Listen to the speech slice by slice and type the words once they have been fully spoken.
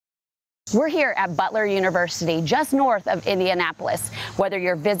We're here at Butler University, just north of Indianapolis. Whether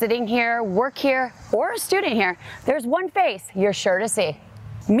you're visiting here, work here, or a student here, there's one face you're sure to see.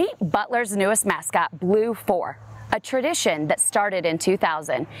 Meet Butler's newest mascot, Blue IV, a tradition that started in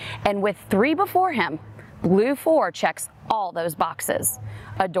 2000. And with 3 before him, Blue IV checks all those boxes.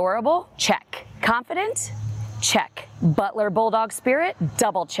 Adorable? Check. Confident? Check. Butler Bulldog spirit?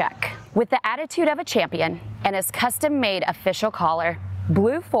 Double check. With the attitude of a champion and his custom-made official collar,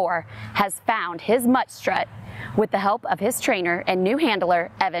 Blue IV has found his mutt strut with the help of his trainer and new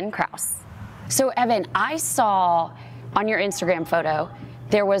handler, Evan Kraus. So Evan, I saw on your Instagram photo,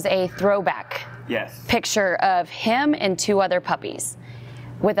 there was a throwback picture of him and 2 other puppies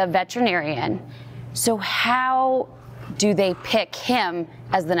with a veterinarian. So how do they pick him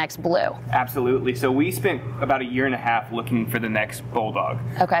as the next Blue? Absolutely. So we spent about 1.5 years looking for the next Bulldog.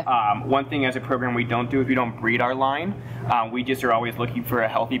 Okay. One thing as a program we don't do is we don't breed our line. We just are always looking for a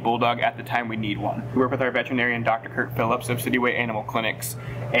healthy Bulldog at the time we need one. We work with our veterinarian, Dr. Kurt Phillips of Cityway Animal Clinics,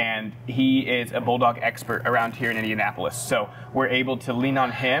 and he is a Bulldog expert around here in Indianapolis. So we're able to lean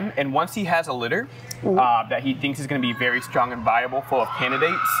on him, and once he has a litter that he thinks is going to be very strong and viable, full of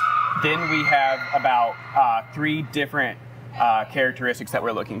candidates, then we have about 3 different characteristics that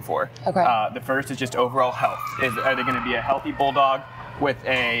we're looking for. Okay. The first is just overall health. Are they going to be a healthy Bulldog with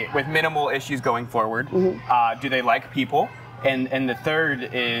minimal issues going forward? Do they like people? And the third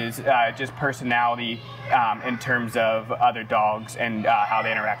is just personality in terms of other dogs and how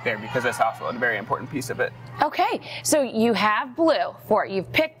they interact there, because that's also a very important piece of it. Okay, so you have Blue IV,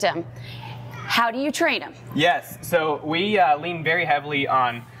 you've picked him. How do you train him? Yes, so we lean very heavily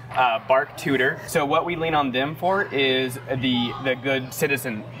on bark tutor. So what we lean on them for is the good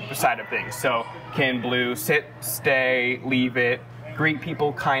citizen side of things. So can Blue sit, stay, leave it, greet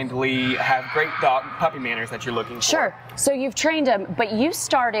people kindly, have great dog puppy manners that you're looking for. Sure. So you've trained him, but you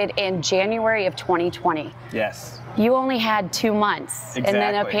started in January of 2020. Yes. You only had 2 months, and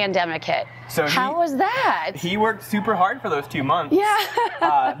then a pandemic hit. So how was that? He worked super hard for those 2 months.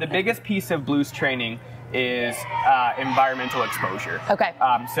 Yeah. The biggest piece of Blue's training is environmental exposure. Okay.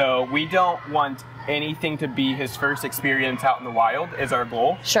 So we don't want anything to be his first experience out in the wild is our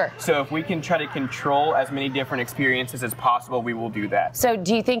goal. Sure. So if we can try to control as many different experiences as possible, we will do that. So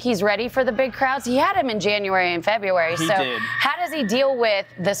do you think he's ready for the big crowds? He had him in January and February. He so did. How does he deal with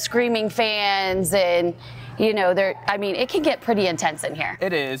the screaming fans and, you know, I mean, it can get pretty intense in here.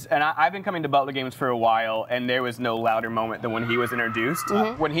 It is, and I've been coming to Butler games for a while, and there was no louder moment than when he was introduced.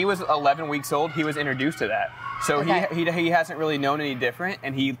 When he was 11 weeks old, he was introduced to that. So he hasn't really known any different,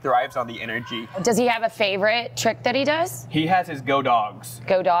 and he thrives on the energy. Does he have a favorite trick that he does? He has his Go Dogs.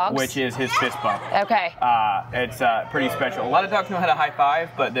 Go Dogs? Which is his fist bump. Okay. It's pretty special. A lot of dogs know how to high five,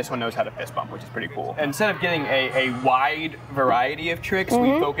 but this one knows how to fist bump, which is pretty cool. Instead of getting a wide variety of tricks,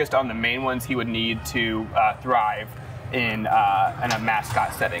 we focused on the main ones he would need to thrive in a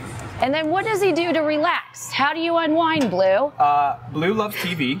mascot setting. And then what does he do to relax? How do you unwind, Blue? Blue loves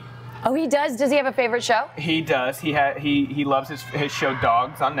TV. Oh, he does? Does he have a favorite show? He does. He loves his show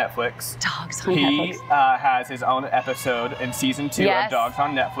Dogs on Netflix. Dogs on Netflix. He has his own episode in season 2 of Dogs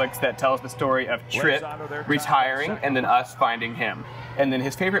on Netflix that tells the story of Trip retiring and then us finding him. And then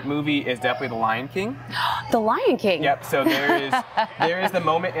his favorite movie is definitely The Lion King. The Lion King? Yep, so there is the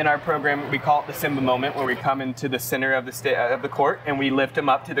moment in our program, we call it the Simba moment, where we come into the center of the court and we lift him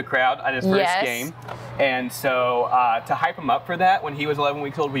up to the crowd at his first game. And so to hype him up for that, when he was 11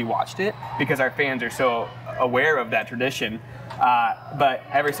 weeks old, we watched it because our fans are so aware of that tradition. But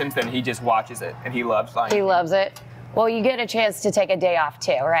ever since then, he just watches it and he loves Lion King. He loves it. Well, you get a chance to take a day off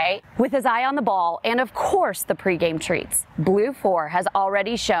too, right? With his eye on the ball and, of course, the pregame treats, Blue IV has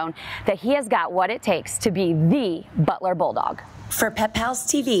already shown that he has got what it takes to be the Butler Bulldog. For Pet Pals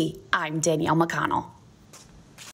TV, I'm Danielle McConnell.